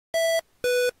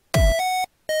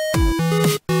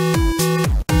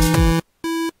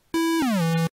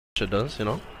shit does, you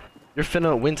know? You're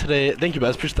finna win today. Thank you,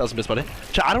 Bez. Appreciate 1,000 bits, buddy.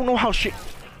 Chat, I don't know how she...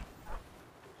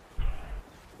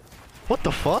 What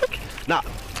the fuck? Nah,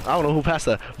 I don't know who passed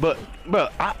that. But, bro,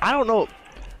 I don't know.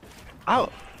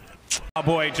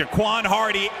 Boy, Jaquan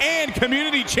Hardy and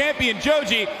community champion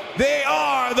Joji, they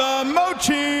are the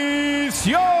Mochis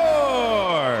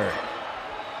Your.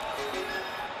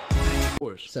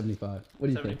 75. What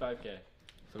do you think? 75K.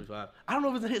 75. I don't know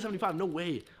if it's gonna hit 75. No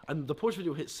way. The Porsche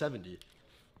video hit 70.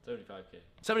 75K.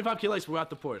 75K likes. We're at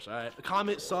the Porsche. All right.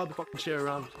 Comment, sub, fucking share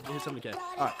around. Hit 70K.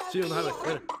 All right. See you on the highway.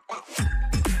 Later.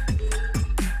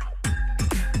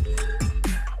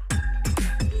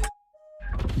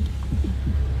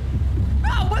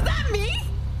 Oh, was that me?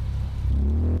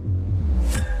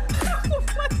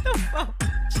 What the fuck?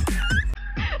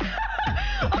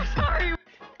 I'm sorry.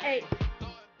 Hey.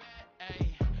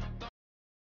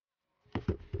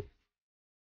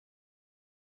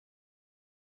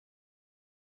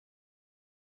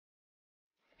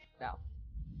 Now.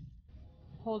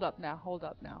 Hold up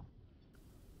now.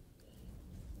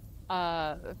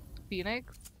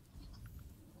 Phoenix?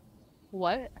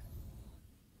 What?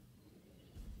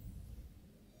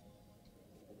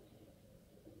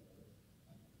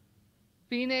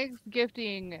 Phoenix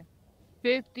gifting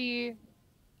 50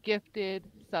 gifted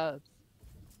subs.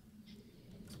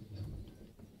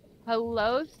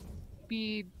 Hello,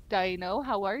 Speed Dino.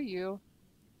 How are you?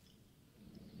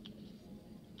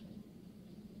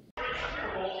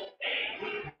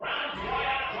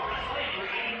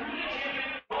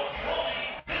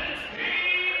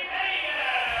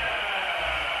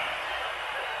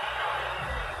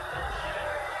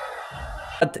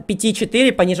 От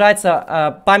 5.4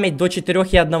 понижается память до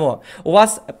 4.1. У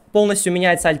вас полностью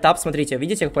меняется альтаб. Смотрите,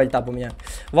 видите, какой альтаб у меня?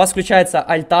 У вас включается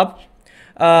альтаб.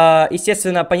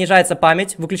 Естественно, понижается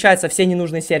память. Выключаются все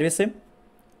ненужные сервисы.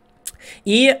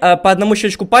 И по одному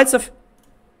щелчку пальцев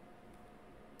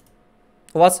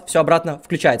у вас все обратно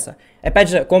включается. Опять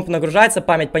же, комп нагружается,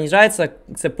 память понижается,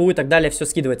 ЦПУ и так далее, все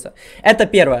скидывается. Это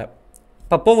первое.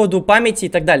 По поводу памяти и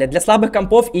так далее. Для слабых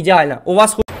компов идеально. У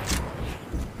вас...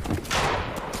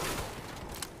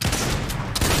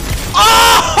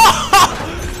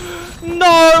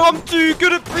 No, I'm too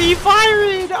good at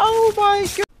pre-firing. Oh my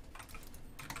god.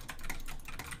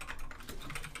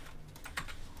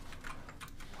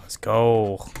 Let's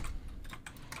go.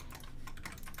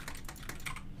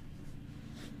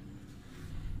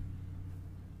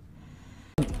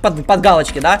 Под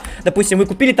галочки, да? Допустим, вы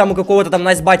купили там у какого-то там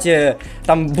найсбати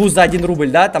там буз за 1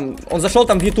 рубль, да? Там он зашел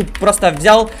там в YouTube, просто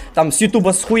взял, там с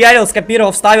Ютуба схуярил,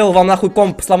 скопировал, вставил, вам нахуй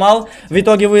комп сломал. В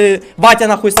итоге вы, батя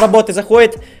нахуй с работы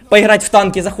заходит, поиграть в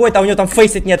танки заходит, а у него там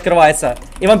фейсит не открывается.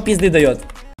 И вам пизды дает.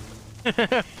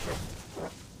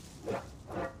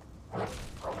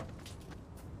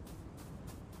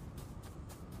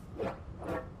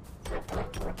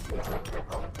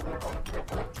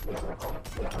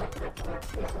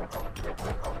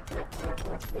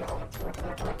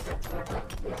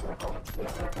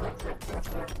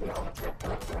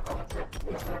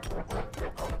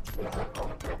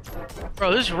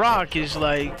 Bro, this rock is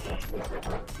like...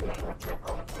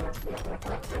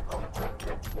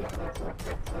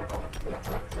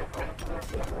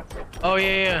 Oh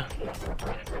yeah.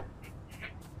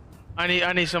 I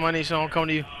need some, I'm coming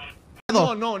to you.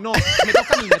 No. Me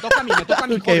toca a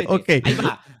mí. Okay. Ahí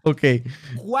va. Okay.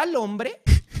 ¿Cuál hombre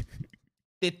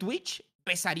de Twitch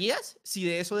pesarías si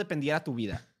de eso dependiera tu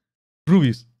vida?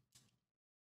 Rubius.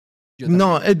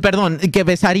 No, perdón, ¿que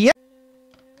besaría?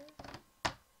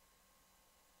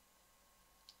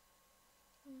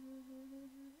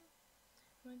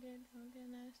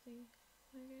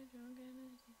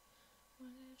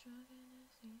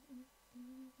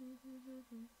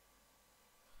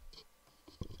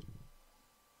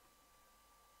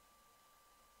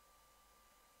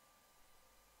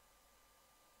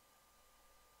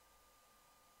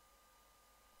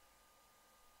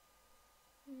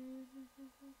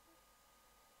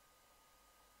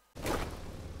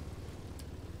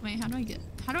 Wait, how do I get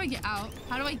out?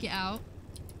 How do I get out?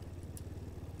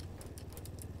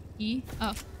 E?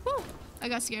 Oh. Whew. I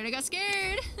got scared.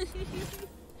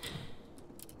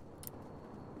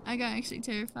 I got actually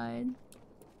terrified.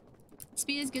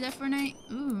 Speed is good at Fortnite.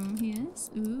 Ooh, he is?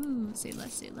 Ooh, say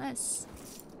less.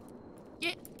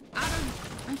 Get out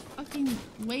of my fucking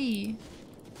way.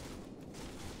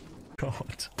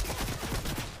 God.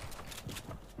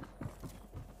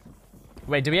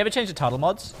 Wait, did we ever change the title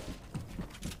mods?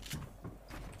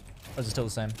 Or is it still the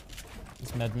same?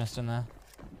 It's med mist in there.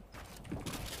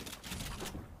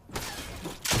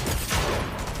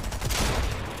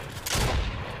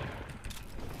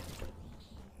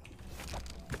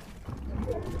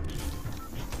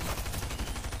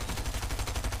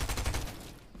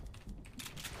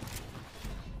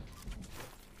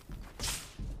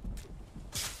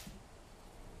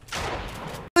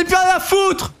 plus rien à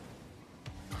foutre.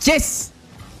 Yes.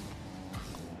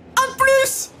 Un de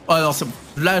plus. Oh non, c'est bon.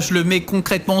 Là, je le mets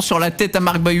concrètement sur la tête à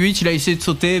Mark by 8. Il a essayé de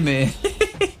sauter, mais...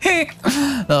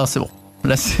 non, c'est bon.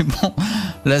 Là, c'est bon.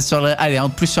 Là, sur la... Allez, un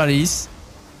de plus sur la lisse.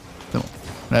 C'est bon.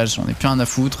 Là, j'en ai plus rien à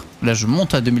foutre. Là, je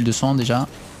monte à 2200 déjà.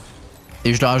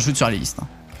 Et je le rajoute sur la liste.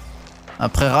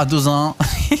 Après Radozin,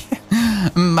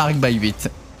 Mark by 8.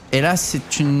 Et là,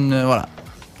 c'est une... Voilà.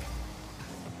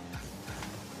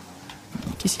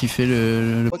 Qu'est-ce qu'il fait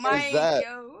le...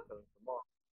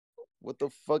 What the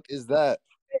fuck is that?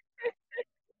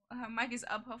 Her mic is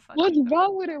up her fucking What's throat.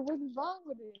 wrong with it? What's wrong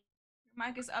with it? Your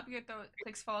mic is up your throat.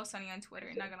 Clix follow Sunny on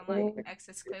Twitter. Not gonna lie.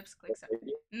 Access clips. Clix.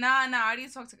 Nah, I already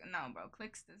talked to... No, bro.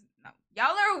 Clix does... No.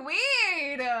 Y'all are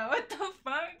weird. What the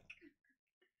fuck?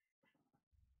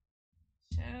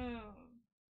 Chill.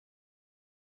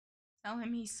 Tell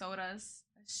him he sold us.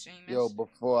 Yo,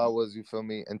 before I was, you feel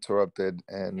me, interrupted,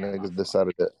 and niggas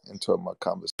decided to interrupt my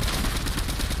conversation.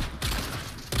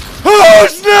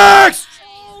 Who's next?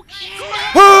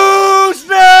 Who's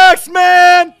next,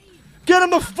 man? Get him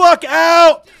the fuck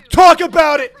out. Talk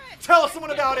about it. Tell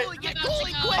someone about it.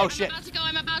 Oh, shit.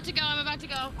 I'm about to go.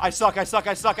 I suck. It's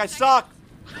okay.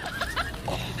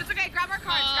 Grab our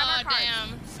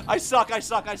cards. I suck.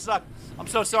 I'm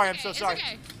so sorry.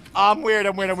 Okay. I'm weird.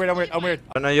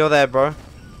 I know you're there, bro.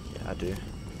 Yeah, I do.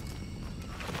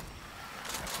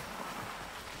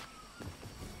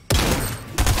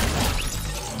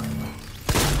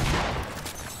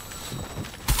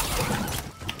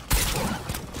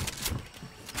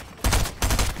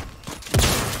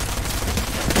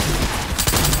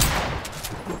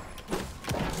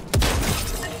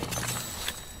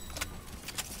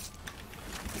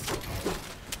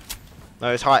 No,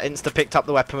 it's hard. Insta picked up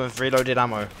the weapon with reloaded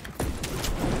ammo.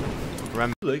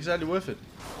 Remember. Exactly worth it.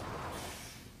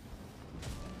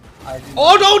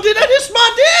 Oh no, det er det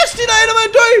smarteste, der ender med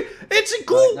at dø! It's a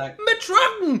god med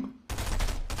trucken!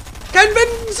 Kan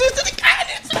vende den sidste, det kan!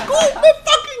 It's a god med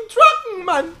fucking trucken,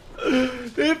 mand!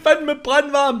 Det er fandme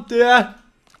brandvarmt, det er.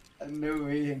 No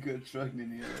way, han kørte trucken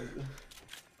ind i her.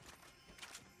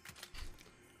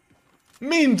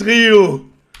 Min trio!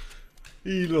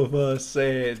 Ilo for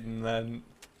satan, mand.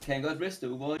 Kan han godt reste,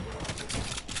 Uber?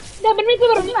 لا برميل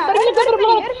ببر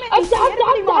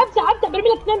افتح برمي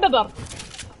لك 2 ببر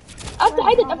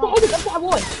افتح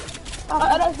ابوي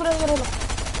انا اصبر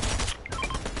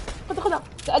خذها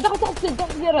دخل تحت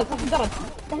الدرج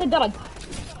تحت الدرج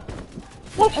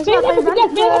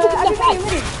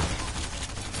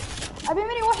ابي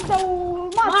مني واحده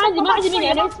وما ما عندي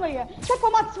مني انا شويه تكفى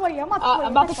مات شويه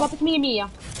بعطيك 100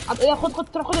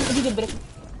 خذ الحديد البريك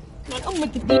من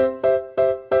امك